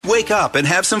Wake up and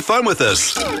have some fun with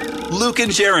us. Luke and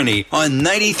Jeremy on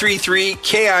 93.3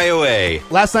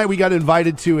 KIOA. Last night we got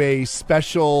invited to a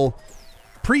special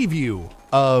preview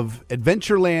of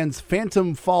Adventureland's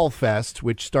Phantom Fall Fest,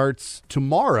 which starts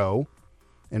tomorrow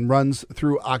and runs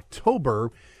through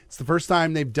October. It's the first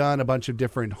time they've done a bunch of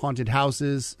different haunted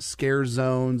houses, scare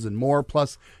zones, and more.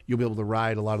 Plus, you'll be able to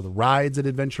ride a lot of the rides at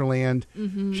Adventureland.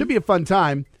 Should be a fun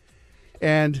time.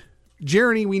 And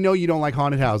Jeremy, we know you don't like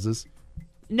haunted houses.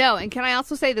 No, and can I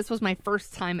also say this was my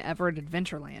first time ever at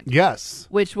Adventureland? Yes.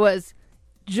 Which was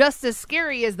just as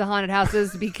scary as the haunted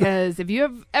houses, because if you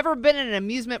have ever been in an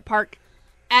amusement park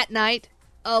at night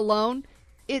alone,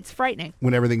 it's frightening.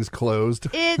 When everything's closed.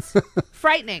 It's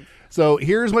frightening. So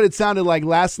here's what it sounded like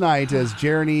last night as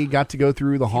Jeremy got to go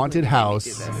through the haunted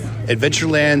house.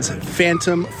 Adventureland's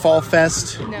Phantom Fall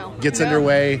Fest gets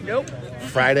underway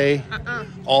Friday,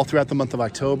 all throughout the month of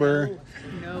October.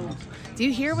 No. Do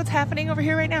you hear what's happening over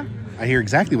here right now? I hear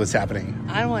exactly what's happening.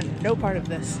 I don't want no part of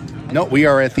this. No, we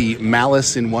are at the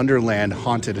Malice in Wonderland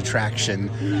haunted attraction,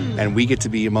 and we get to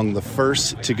be among the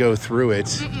first to go through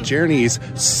it. Jeremy's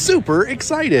super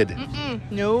excited.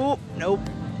 Nope.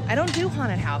 I don't do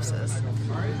haunted houses.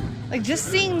 Like, just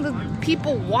seeing the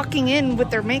people walking in with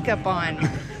their makeup on,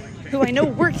 who I know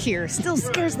work here, still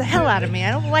scares the hell out of me. I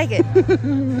don't like it.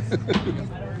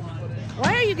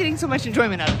 Why are you getting so much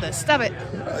enjoyment out of this? Stop it.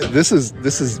 This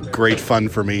is great fun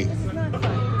for me.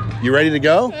 You ready to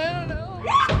go? I don't know.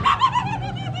 I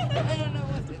don't know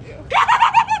what to do.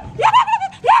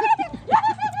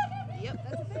 Yep,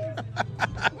 that's a thing.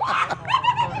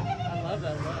 I love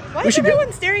that. Why is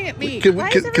everyone staring at me?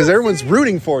 Because everyone's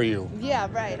rooting for you. Yeah,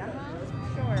 right.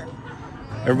 Sure.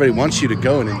 Everybody wants you to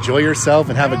go and enjoy yourself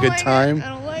and have a good time. I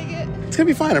don't like it. It's going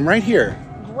to be fine. I'm right here.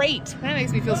 Great. That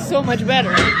makes me feel so much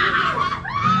better.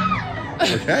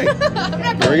 Okay. I'm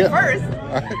not going first.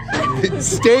 Right.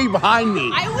 Stay behind me.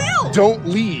 I will. Don't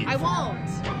leave. I won't.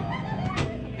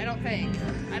 I don't think.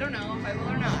 I don't know if I will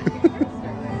or not.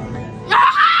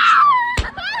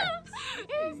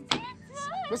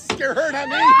 Don't scare her, not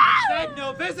me. Said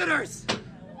no visitors.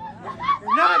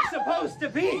 You're not supposed to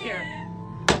be here.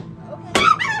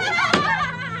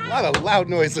 A lot of loud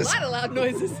noises. A lot of loud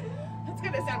noises. That's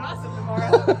going to sound awesome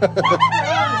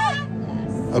tomorrow.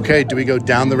 Okay, do we go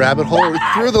down the rabbit hole or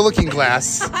through the looking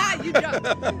glass? You jumped.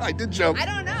 I did jump. I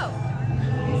don't know.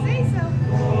 You say so.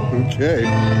 Okay.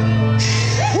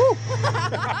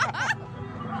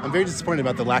 I'm very disappointed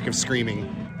about the lack of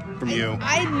screaming from you.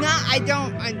 I'm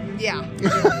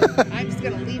just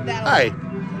going to leave that Hi.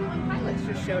 alone. Pilots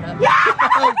just showed up.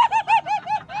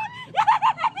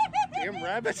 Damn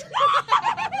rabbit.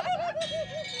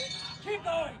 Keep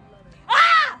going.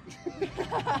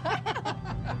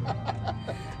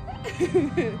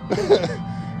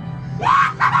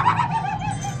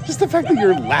 Just the fact that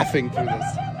you're laughing through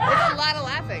this. There's a lot of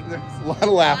laughing. There's a lot of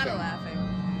laughing.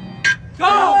 Go!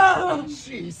 Oh,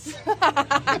 jeez.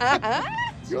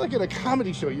 You're like in a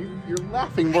comedy show. You're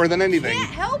laughing more than anything. I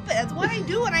can't help it. That's what I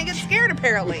do when I get scared,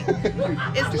 apparently.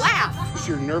 Is laugh. It's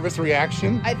your nervous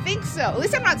reaction. I think so. At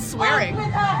least I'm not swearing.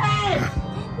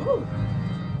 Ooh.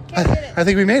 I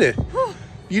think we made it.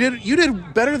 You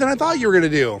did better than I thought you were going to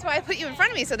do. That's why I put you in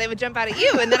front of me so they would jump out at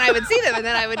you, and then I would see them, and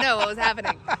then I would know what was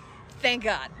happening. Thank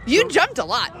God. You jumped a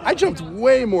lot. I jumped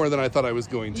way more than I thought I was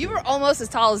going to. You were almost as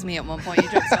tall as me at one point. You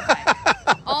jumped so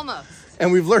high. Almost.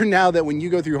 And we've learned now that when you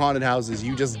go through haunted houses,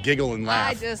 you just giggle and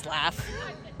laugh. I just laugh.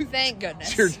 Thank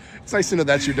goodness. It's nice to know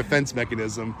that's your defense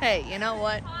mechanism. Hey, you know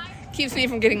what? Keeps me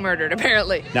from getting murdered,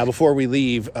 apparently. Now, before we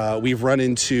leave, we've run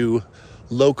into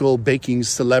local baking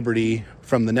celebrity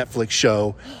from the Netflix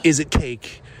show, Is It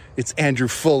Cake? It's Andrew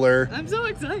Fuller. I'm so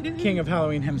excited. King of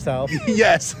Halloween himself.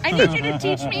 Yes. I need you to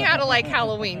teach me how to like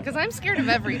Halloween, because I'm scared of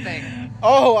everything.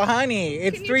 Oh, honey,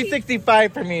 it's Can you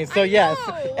 365 for me. So I yes,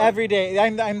 know. every day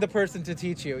I'm the person to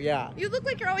teach you. Yeah. You look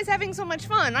like you're always having so much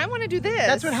fun. I want to do this.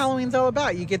 That's what Halloween's all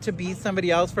about. You get to be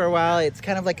somebody else for a while. It's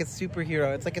kind of like a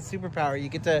superhero. It's like a superpower. You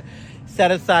get to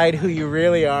set aside who you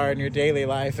really are in your daily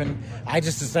life. And I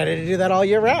just decided to do that all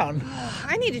year round.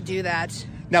 I need to do that.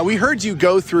 Now, we heard you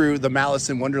go through the Malice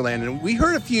in Wonderland, and we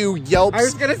heard a few yelps. I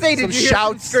was going to say, did some you hear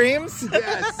shouts. some screams?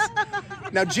 Yes.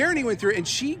 Now, Jeremy went through, and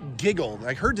she giggled.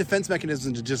 Like, her defense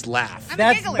mechanism to just laugh. I'm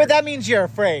a giggler. But that means you're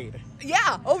afraid.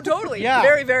 Yeah. Oh, totally. Yeah.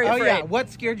 Very, very afraid. Oh, yeah. What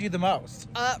scared you the most?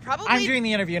 Probably. I'm doing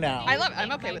the interview now. I love it.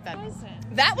 I'm okay with that.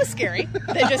 That was scary.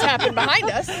 That just happened behind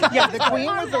us. Yeah, the queen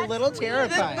was a little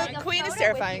terrifying. The queen is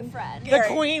terrifying. The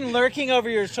queen lurking over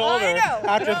your shoulder I know. after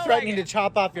I don't threatening like to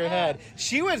chop off your head.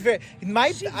 She was very...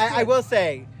 I will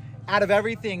say, out of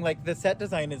everything, like the set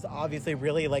design is obviously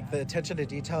really like the attention to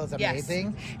detail is Yes.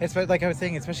 amazing. It's like I was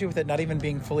saying, especially with it not even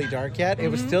being fully dark yet, it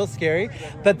was still scary.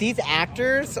 But these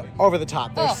actors, over the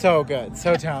top, they're Oh. so good,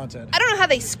 so talented. I don't know how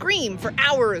they scream for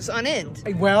hours on end.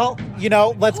 Well,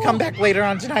 let's come back later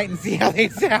on tonight and see how they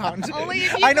sound. Only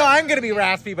if you I know I'm going to be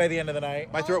raspy by the end of the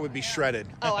night. My throat would be shredded.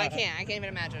 Oh, I can't even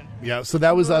imagine. Yeah, so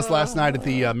that was us last night at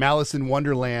the Malice in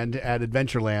Wonderland at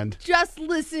Adventureland. Just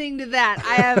listening to that,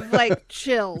 I have like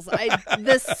chills.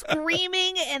 The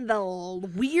screaming and the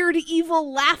weird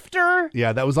evil laughter.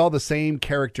 Yeah, that was all the same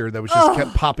character that was just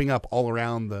kept popping up all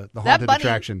around the That haunted bunny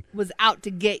attraction. was out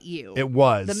to get you. It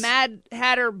was. The Mad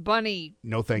Hatter bunny,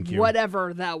 No, thank you.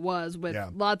 whatever that was, with Yeah.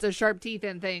 lots of sharp teeth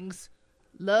and things.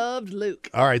 Loved Luke.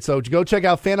 All right, so go check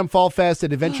out Phantom Fall Fest at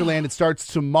Adventureland. It starts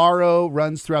tomorrow,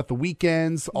 runs throughout the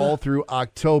weekends, all through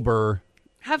October.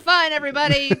 Have fun,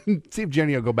 everybody. See if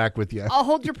Jenny will go back with you. I'll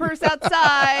hold your purse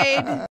outside.